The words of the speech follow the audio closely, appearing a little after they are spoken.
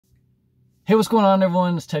Hey, what's going on,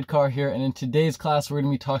 everyone? It's Ted Carr here, and in today's class we're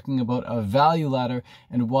going to be talking about a value ladder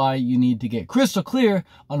and why you need to get crystal clear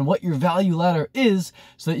on what your value ladder is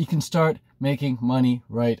so that you can start making money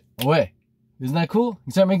right away. Isn't that cool?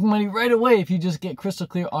 You start making money right away if you just get crystal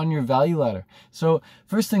clear on your value ladder. So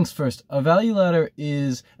first things first, a value ladder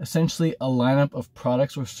is essentially a lineup of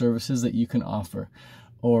products or services that you can offer,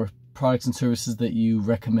 or products and services that you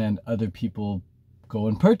recommend other people go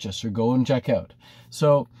and purchase or go and check out.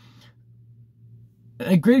 So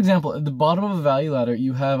a great example, at the bottom of a value ladder,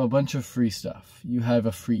 you have a bunch of free stuff. You have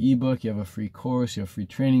a free ebook, you have a free course, you have free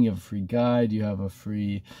training, you have a free guide, you have a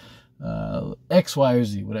free X, Y, or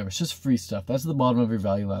Z, whatever. It's just free stuff. That's the bottom of your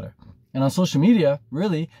value ladder. And on social media,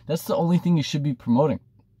 really, that's the only thing you should be promoting.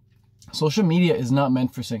 Social media is not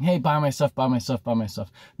meant for saying, hey, buy my stuff, buy my stuff, buy my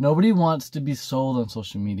stuff. Nobody wants to be sold on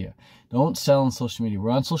social media. Don't sell on social media. We're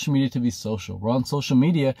on social media to be social. We're on social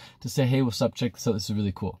media to say, hey, what's up? Check this out. This is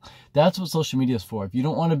really cool. That's what social media is for. If you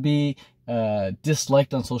don't want to be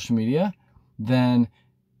disliked on social media, then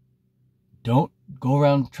don't go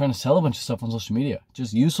around trying to sell a bunch of stuff on social media.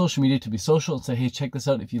 Just use social media to be social and say, hey, check this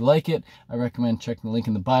out. If you like it, I recommend checking the link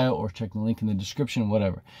in the bio or checking the link in the description,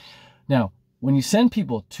 whatever. Now, when you send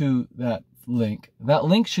people to that link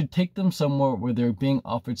should take them somewhere where they're being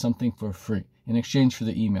offered something for free in exchange for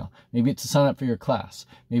the email. Maybe it's to sign up for your class.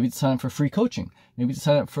 Maybe it's to sign up for free coaching. Maybe it's to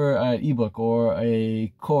sign up for an ebook or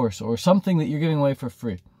a course or something that you're giving away for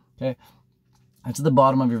free. Okay, that's at the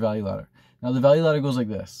bottom of your value ladder. Now the value ladder goes like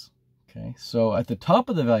this. Okay, so at the top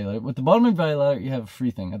of the value ladder, at the bottom of the value ladder, you have a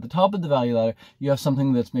free thing. At the top of the value ladder, you have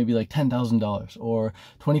something that's maybe like $10,000 or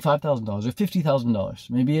 $25,000 or $50,000.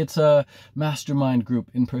 Maybe it's a mastermind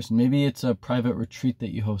group in person. Maybe it's a private retreat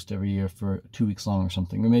that you host every year for 2 weeks long or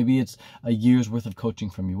something. Or maybe it's a year's worth of coaching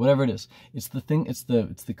from you. Whatever it is, it's the thing. It's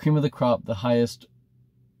the cream of the crop, the highest,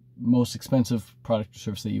 most expensive product or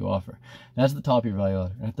service that you offer. That's the top of your value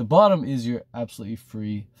ladder. And at the bottom is your absolutely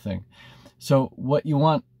free thing. So what you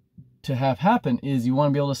want to have happen is you want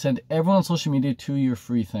to be able to send everyone on social media to your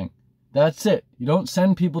free thing. That's it. You don't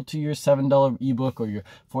send people to your $7 ebook or your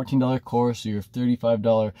 $14 course or your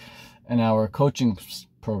 $35 an hour coaching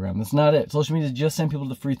program. That's not it. Social media just send people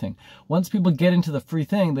to the free thing. Once people get into the free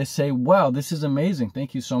thing, they say, wow, this is amazing.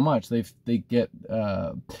 Thank you so much.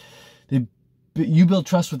 You build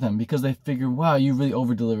trust with them because they figure, wow, you really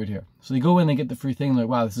over-delivered here. So they go in, they get the free thing, like,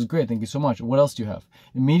 wow, this is great, thank you so much. What else do you have?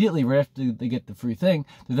 Immediately, right after they get the free thing,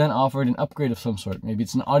 they're then offered an upgrade of some sort. Maybe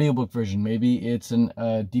it's an audiobook version. Maybe it's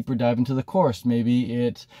a deeper dive into the course. Maybe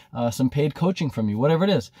it's some paid coaching from you. Whatever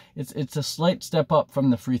it is, it's a slight step up from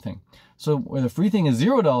the free thing. So where the free thing is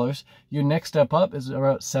 $0, your next step up is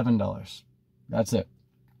about $7. That's it.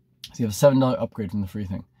 So you have a $7 upgrade from the free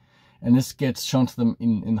thing. And this gets shown to them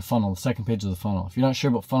in the funnel, the second page of the funnel. If you're not sure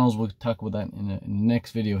about funnels, we'll talk about that in the next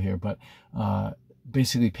video here. But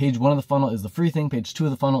basically, page 1 of the funnel is the free thing. Page 2 of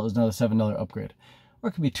the funnel is now the $7 upgrade. Or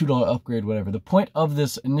it could be $2 upgrade, whatever. The point of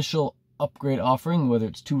this initial upgrade offering, whether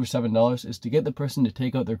it's $2 or $7, is to get the person to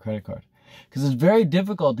take out their credit card. Because it's very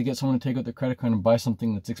difficult to get someone to take out their credit card and buy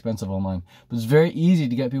something that's expensive online. But it's very easy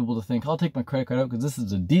to get people to think, I'll take my credit card out because this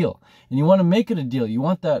is a deal. And you want to make it a deal. You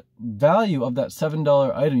want that value of that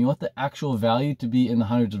 $7 item. You want the actual value to be in the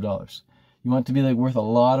hundreds of dollars. You want it to be like worth a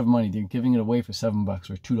lot of money. They're giving it away for $7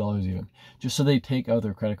 or $2 even, just so they take out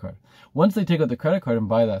their credit card. Once they take out the credit card and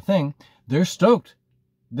buy that thing, they're stoked.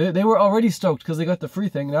 They were already stoked because they got the free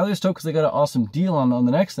thing. Now they're stoked because they got an awesome deal on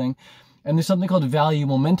the next thing. And there's something called value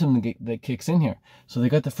momentum that kicks in here. So they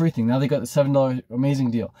got the free thing. Now they got the $7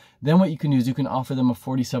 amazing deal. Then what you can do is you can offer them a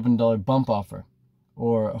 $47 bump offer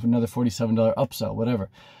or another $47 upsell,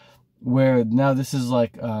 whatever. Where now this is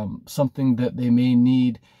like something that they may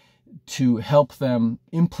need to help them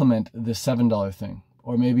implement the $7 thing.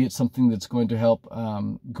 Or maybe it's something that's going to help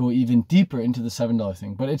go even deeper into the $7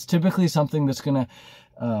 thing. But it's typically something that's going to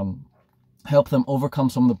help them overcome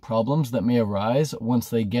some of the problems that may arise once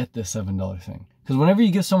they get this $7 thing. Because whenever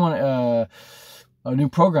you give someone a new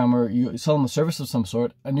program or you sell them a service of some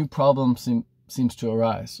sort, a new problem seems to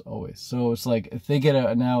arise always. So it's like if they get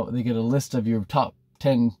a list of your top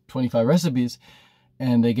 10, 25 recipes,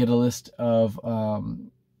 and they get a list of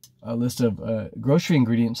grocery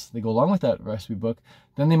ingredients that go along with that recipe book,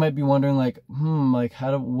 then they might be wondering like,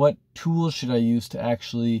 what tools should I use to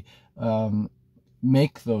actually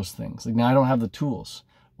make those things? Like, now I don't have the tools,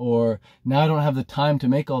 or now I don't have the time to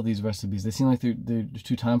make all these recipes. They seem like they're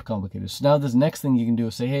too time complicated. So now this next thing you can do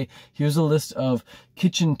is say, hey, here's a list of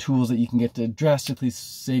kitchen tools that you can get to drastically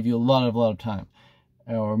save you a lot of time.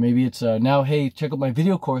 Or maybe it's now, hey, check out my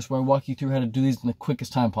video course where I walk you through how to do these in the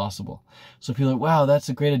quickest time possible. So people are like, wow, that's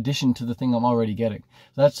a great addition to the thing I'm already getting.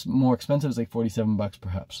 So that's more expensive. It's like $47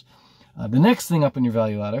 perhaps. The next thing up in your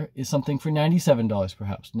value ladder is something for $97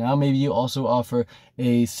 perhaps. Now maybe you also offer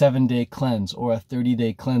a 7-day cleanse or a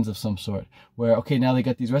 30-day cleanse of some sort where, okay, now they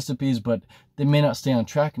got these recipes, but they may not stay on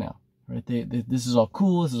track now, right? This is all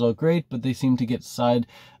cool, this is all great, but they seem to get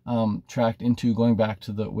tracked into going back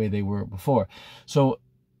to the way they were before. So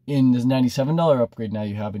in this $97 upgrade now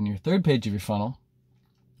you have in your third page of your funnel,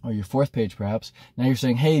 or your fourth page perhaps, now you're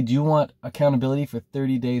saying, hey, do you want accountability for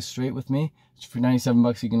 30 days straight with me? For 97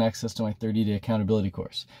 bucks, you can access to my 30-day accountability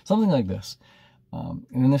course. Something like this. And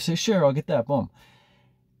then they say, sure, I'll get that, boom.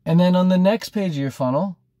 And then on the next page of your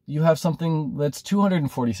funnel, you have something that's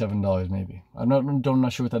 $247 maybe. I'm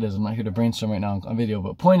not sure what that is. I'm not here to brainstorm right now on video,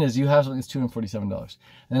 but point is you have something that's $247. And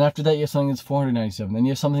then after that, you have something that's $497. Then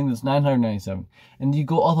you have something that's $997. And you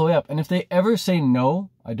go all the way up. And if they ever say,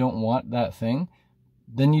 no, I don't want that thing,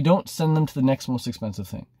 then you don't send them to the next most expensive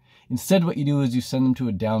thing. Instead, what you do is you send them to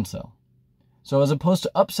a downsell. So as opposed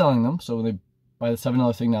to upselling them, so when they buy the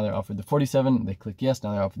 $7 thing, now they're offered the $47, they click yes,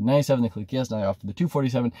 now they're offered the $97, they click yes, now they're offered the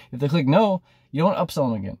 $247. If they click no, you don't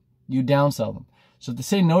upsell them again, you downsell them. So if they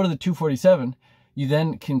say no to the $247, you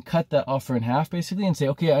then can cut that offer in half basically and say,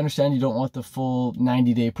 okay, I understand you don't want the full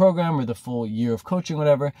 90-day program or the full year of coaching,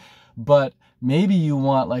 whatever, but maybe you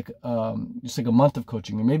want like just like a month of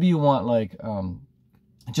coaching, or maybe you want like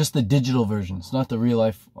just the digital version. It's not the real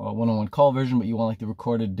life one-on-one call version, but you want like the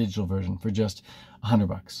recorded digital version for just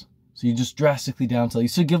 $100. So you just drastically downsell. You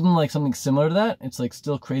still give them like something similar to that. It's like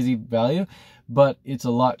still crazy value, but it's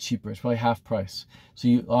a lot cheaper. It's probably half price. So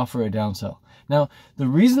you offer a downsell. Now, the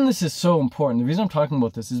reason this is so important, the reason I'm talking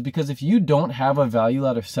about this is because if you don't have a value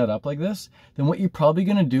ladder set up like this, then what you're probably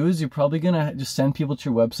going to do is you're probably going to just send people to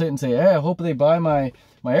your website and say, hey, I hope they buy my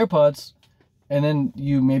AirPods. And then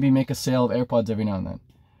you maybe make a sale of AirPods every now and then.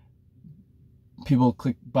 People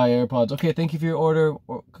click buy AirPods. Okay, thank you for your order.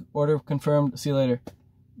 Order confirmed. See you later.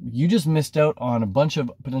 You just missed out on a bunch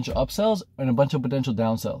of potential upsells and a bunch of potential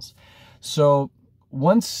downsells. So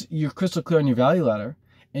once you're crystal clear on your value ladder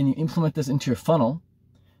and you implement this into your funnel,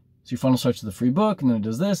 so your funnel starts with a free book and then it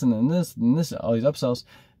does this and then this and this, all these upsells,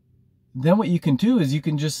 then what you can do is you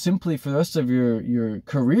can just simply, for the rest of your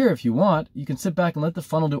career, if you want, you can sit back and let the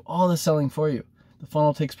funnel do all the selling for you. The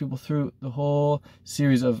funnel takes people through the whole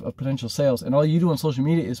series of potential sales, and all you do on social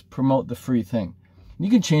media is promote the free thing. And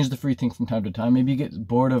you can change the free thing from time to time. Maybe you get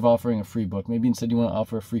bored of offering a free book. Maybe instead you want to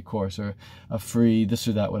offer a free course or a free this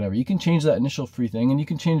or that, whatever. You can change that initial free thing, and you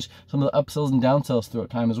can change some of the upsells and downsells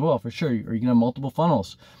throughout time as well, for sure. Or you can have multiple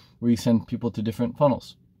funnels where you send people to different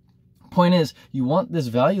funnels. Point is, you want this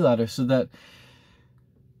value ladder so that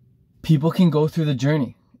people can go through the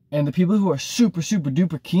journey. And the people who are super, super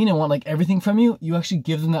duper keen and want like everything from you, you actually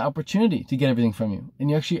give them the opportunity to get everything from you. And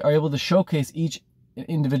you actually are able to showcase each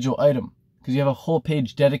individual item because you have a whole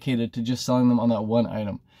page dedicated to just selling them on that one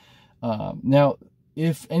item. Now,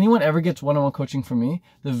 if anyone ever gets one-on-one coaching from me,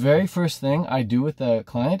 the very first thing I do with the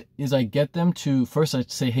client is I get them to, first I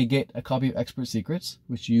say, hey, get a copy of Expert Secrets,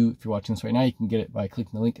 which you, if you're watching this right now, you can get it by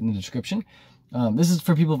clicking the link in the description. This is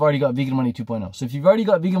for people who've already got Vegan Money 2.0. So if you've already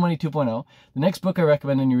got Vegan Money 2.0, the next book I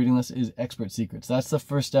recommend on your reading list is Expert Secrets. That's the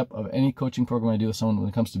first step of any coaching program I do with someone when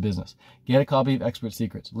it comes to business. Get a copy of Expert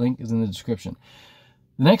Secrets. Link is in the description.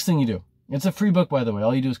 The next thing you do, it's a free book, by the way.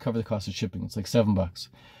 All you do is cover the cost of shipping. It's like $7.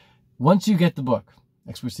 Once you get the book,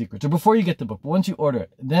 Expert Secrets, or before you get the book, but once you order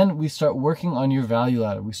it, then we start working on your value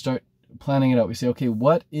ladder. We start planning it out. We say, okay,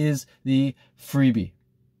 what is the freebie?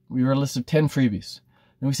 We write a list of 10 freebies.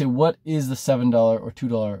 Then we say, what is the $7 or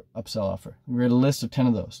 $2 upsell offer? We write a list of 10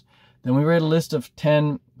 of those. Then we write a list of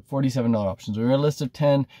 10 $47 options. We write a list of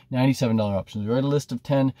 10 $97 options. We write a list of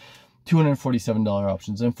 10 $247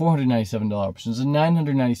 options, and $497 options, and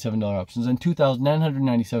 $997 options, and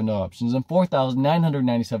 $2,997 options, and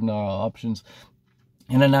 $4,997 options,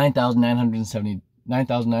 and a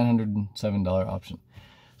 $9,907 option.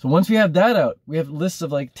 So once we have that out, we have lists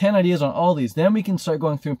of like 10 ideas on all these. Then we can start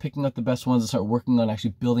going through and picking out the best ones and start working on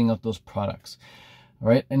actually building out those products. All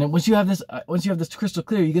right. And then once you have this crystal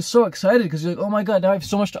clear, you get so excited because you're like, oh my God, now I have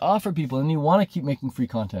so much to offer people. And you want to keep making free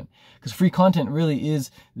content because free content really is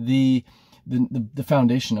the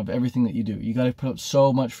foundation of everything that you do. You got to put out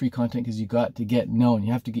so much free content because you got to get known.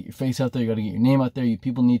 You have to get your face out there. You got to get your name out there.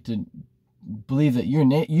 People need to believe that your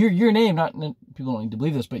name, not people don't need to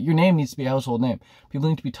believe this, but your name needs to be a household name. People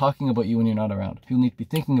need to be talking about you when you're not around. People need to be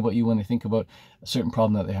thinking about you when they think about a certain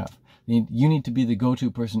problem that they have. You need to be the go-to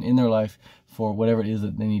person in their life for whatever it is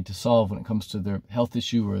that they need to solve when it comes to their health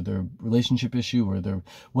issue or their relationship issue or their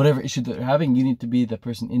whatever issue that they're having. You need to be the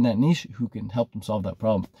person in that niche who can help them solve that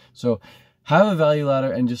problem. So have a value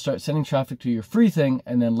ladder and just start sending traffic to your free thing,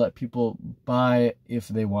 and then let people buy if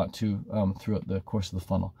they want to throughout the course of the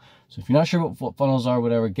funnel. So if you're not sure what funnels are,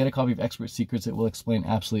 whatever, get a copy of Expert Secrets. It will explain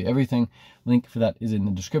absolutely everything. Link for that is in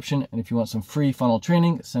the description. And if you want some free funnel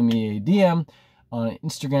training, send me a DM on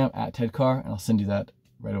Instagram at Ted Carr, and I'll send you that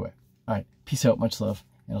right away. All right, peace out, much love,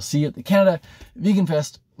 and I'll see you at the Canada Vegan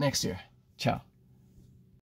Fest next year. Ciao.